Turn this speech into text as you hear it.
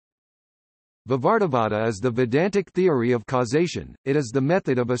Vivartavada is the Vedantic theory of causation. It is the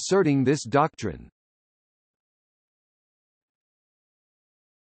method of asserting this doctrine.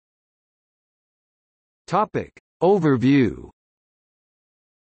 Topic. Overview.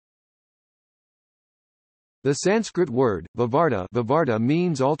 The Sanskrit word, vivarta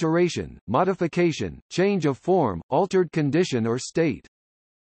means alteration, modification, change of form, altered condition or state.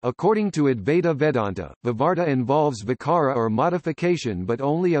 According to Advaita Vedanta, vivarta involves vikara or modification but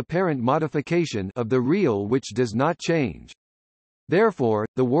only apparent modification of the real which does not change. Therefore,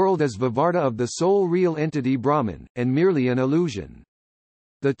 the world is vivarta of the sole real entity Brahman, and merely an illusion.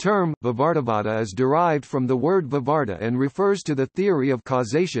 The term, Vivartavada, is derived from the word Vivarta and refers to the theory of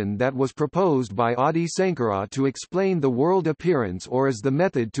causation that was proposed by Adi Sankara to explain the world appearance or as the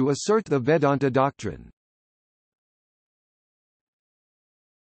method to assert the Vedanta doctrine.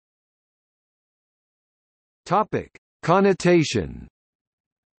 Topic. Connotation.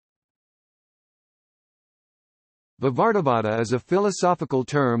 Vivartavada is a philosophical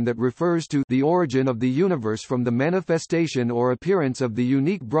term that refers to the origin of the universe from the manifestation or appearance of the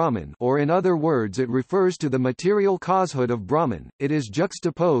unique Brahman, or in other words it refers to the material causehood of Brahman. It is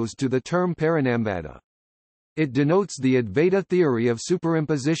juxtaposed to the term Parinamvada. It denotes the Advaita theory of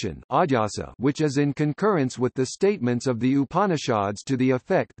superimposition, adhyasa, which is in concurrence with the statements of the Upanishads to the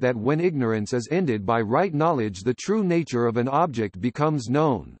effect that when ignorance is ended by right knowledge the true nature of an object becomes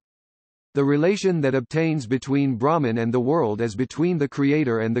known. The relation that obtains between Brahman and the world as between the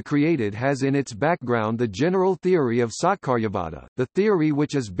creator and the created has in its background the general theory of Satkaryavada, the theory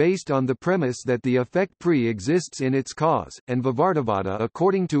which is based on the premise that the effect pre-exists in its cause, and Vivartavada,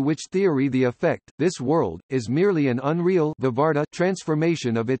 according to which theory the effect, this world, is merely an unreal Vivarta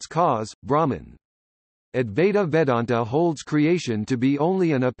transformation of its cause, Brahman. Advaita Vedanta holds creation to be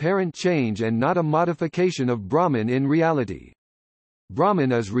only an apparent change and not a modification of Brahman in reality.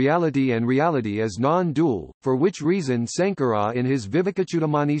 Brahman is reality and reality is non-dual, for which reason Sankara in his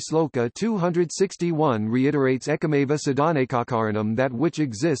Vivekachudamani Sloka 261 reiterates Ekameva Sadhanekakaranam, that which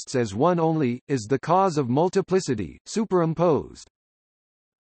exists as one only, is the cause of multiplicity, superimposed.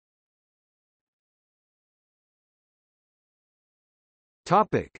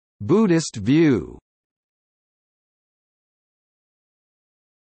 Topic. Buddhist view.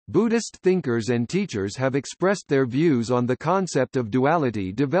 Buddhist thinkers and teachers have expressed their views on the concept of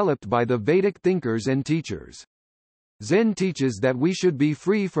duality developed by the Vedic thinkers and teachers. Zen teaches that we should be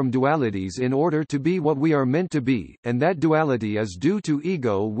free from dualities in order to be what we are meant to be, and that duality is due to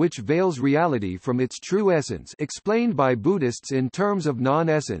ego which veils reality from its true essence, explained by Buddhists in terms of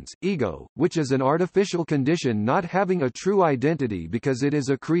non-essence, ego, which is an artificial condition not having a true identity because it is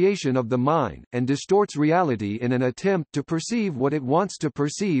a creation of the mind, and distorts reality in an attempt to perceive what it wants to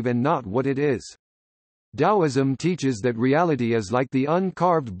perceive and not what it is. Taoism teaches that reality is like the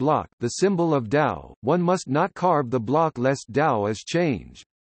uncarved block, the symbol of Tao. One must not carve the block lest Tao is changed.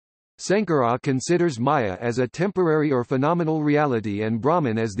 Sankara considers Maya as a temporary or phenomenal reality and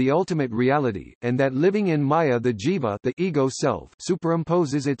Brahman as the ultimate reality, and that living in Maya the jiva, the ego self,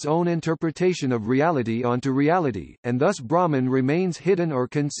 superimposes its own interpretation of reality onto reality, and thus Brahman remains hidden or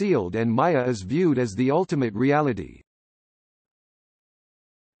concealed and Maya is viewed as the ultimate reality.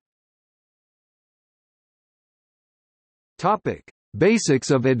 Topic. Basics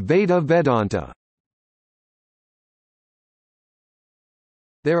of Advaita Vedanta.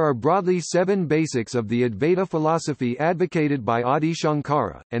 There are broadly 7 basics of the Advaita philosophy advocated by Adi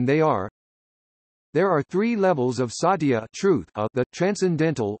Shankara, and they are: there are 3 levels of satya, truth, the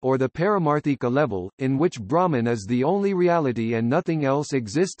transcendental or the paramarthika level, in which Brahman is the only reality and nothing else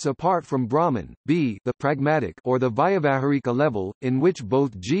exists apart from Brahman; b, the pragmatic or the vyavaharika level, in which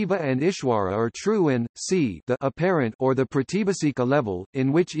both jiva and ishvara are true; and c, the apparent or the pratibhasika level,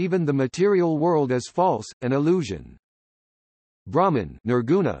 in which even the material world is false, an illusion. Brahman,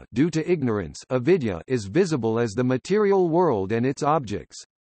 nirguna, due to ignorance, avidya, is visible as the material world and its objects.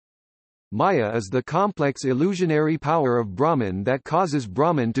 Maya is the complex illusionary power of Brahman that causes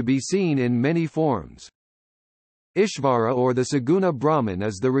Brahman to be seen in many forms. Ishvara or the Saguna Brahman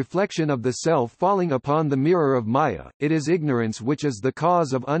is the reflection of the self falling upon the mirror of Maya. It is ignorance which is the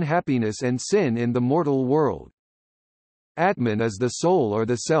cause of unhappiness and sin in the mortal world. Atman is the soul or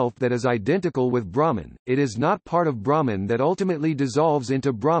the self that is identical with Brahman. It is not part of Brahman that ultimately dissolves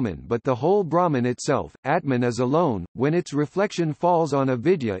into Brahman but the whole Brahman itself. Atman is alone. When its reflection falls on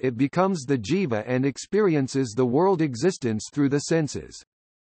avidya it becomes the jiva and experiences the world existence through the senses.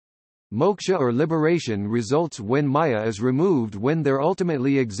 Moksha or liberation results when Maya is removed, when there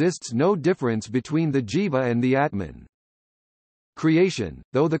ultimately exists no difference between the jiva and the Atman. creation,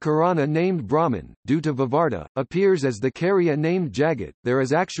 though the Karana named Brahman, due to Vivarta, appears as the Karya named Jagat, there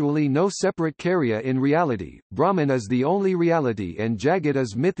is actually no separate Karya in reality. Brahman is the only reality and Jagat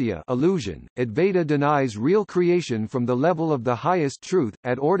is mithya, illusion. Advaita denies real creation from the level of the highest truth.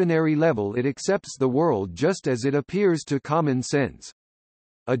 At ordinary level it accepts the world just as it appears to common sense.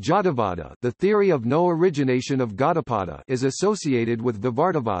 Ajatavada, the theory of no origination of Gaudapada, is associated with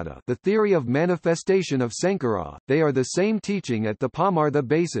Vivartavada, the theory of manifestation of Sankara. They are the same teaching at the Pamartha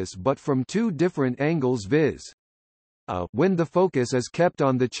basis but from two different angles, viz. When the focus is kept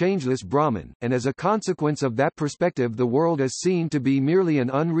on the changeless Brahman, and as a consequence of that perspective the world is seen to be merely an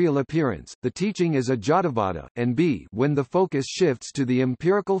unreal appearance, the teaching is Ajatavada, and b. when the focus shifts to the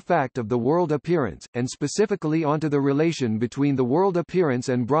empirical fact of the world appearance, and specifically onto the relation between the world appearance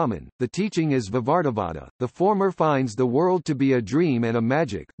and Brahman, the teaching is Vivartavada. The former finds the world to be a dream and a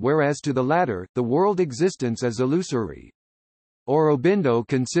magic, whereas to the latter, the world existence is illusory. Aurobindo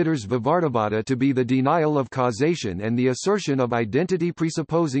considers Vivartavada to be the denial of causation and the assertion of identity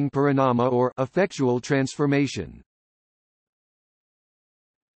presupposing parinama or effectual transformation.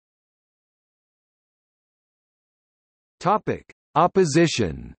 Topic: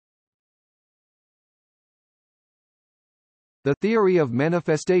 Opposition. The theory of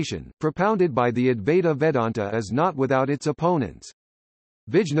manifestation, propounded by the Advaita Vedanta, is not without its opponents.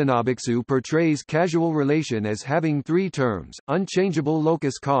 Vijnanabhiksu portrays causal relation as having three terms: unchangeable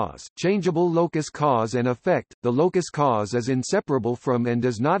locus cause, changeable locus cause and effect. The locus cause is inseparable from and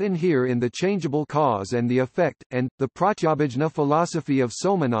does not inhere in the changeable cause and the effect, and the Pratyabhijna philosophy of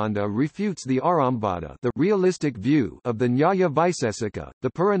Somananda refutes the Arambhada, the realistic view, of the Nyaya Vaisesika,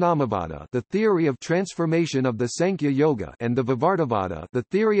 the Parinamavada, the theory of transformation of the Sankhya Yoga, and the Vivartavada, the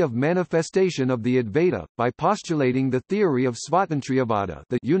theory of manifestation of the Advaita, by postulating the theory of Svatantriyavada,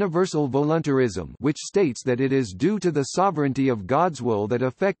 the universal voluntarism, which states that it is due to the sovereignty of God's will that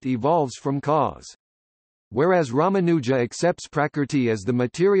effect evolves from cause. Whereas Ramanuja accepts Prakriti as the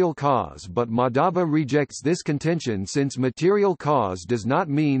material cause, but Madhava rejects this contention since material cause does not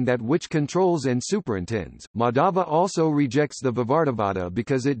mean that which controls and superintends. Madhava also rejects the Vivartavada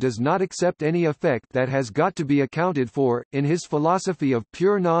because it does not accept any effect that has got to be accounted for. In his philosophy of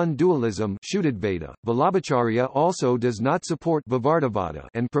pure non-dualism, Shuddhadvaita, Vallabhacharya also does not support Vivartavada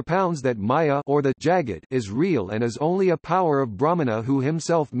and propounds that Maya or the Jagat is real and is only a power of Brahmana who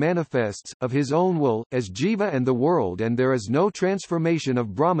himself manifests, of his own will, as Jiva and the world, and there is no transformation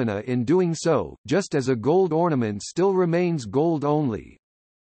of Brahmana in doing so, just as a gold ornament still remains gold only.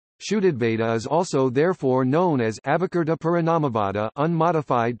 Shuddhadvaita is also therefore known as Avikarta Parinamavada,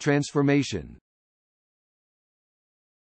 unmodified transformation.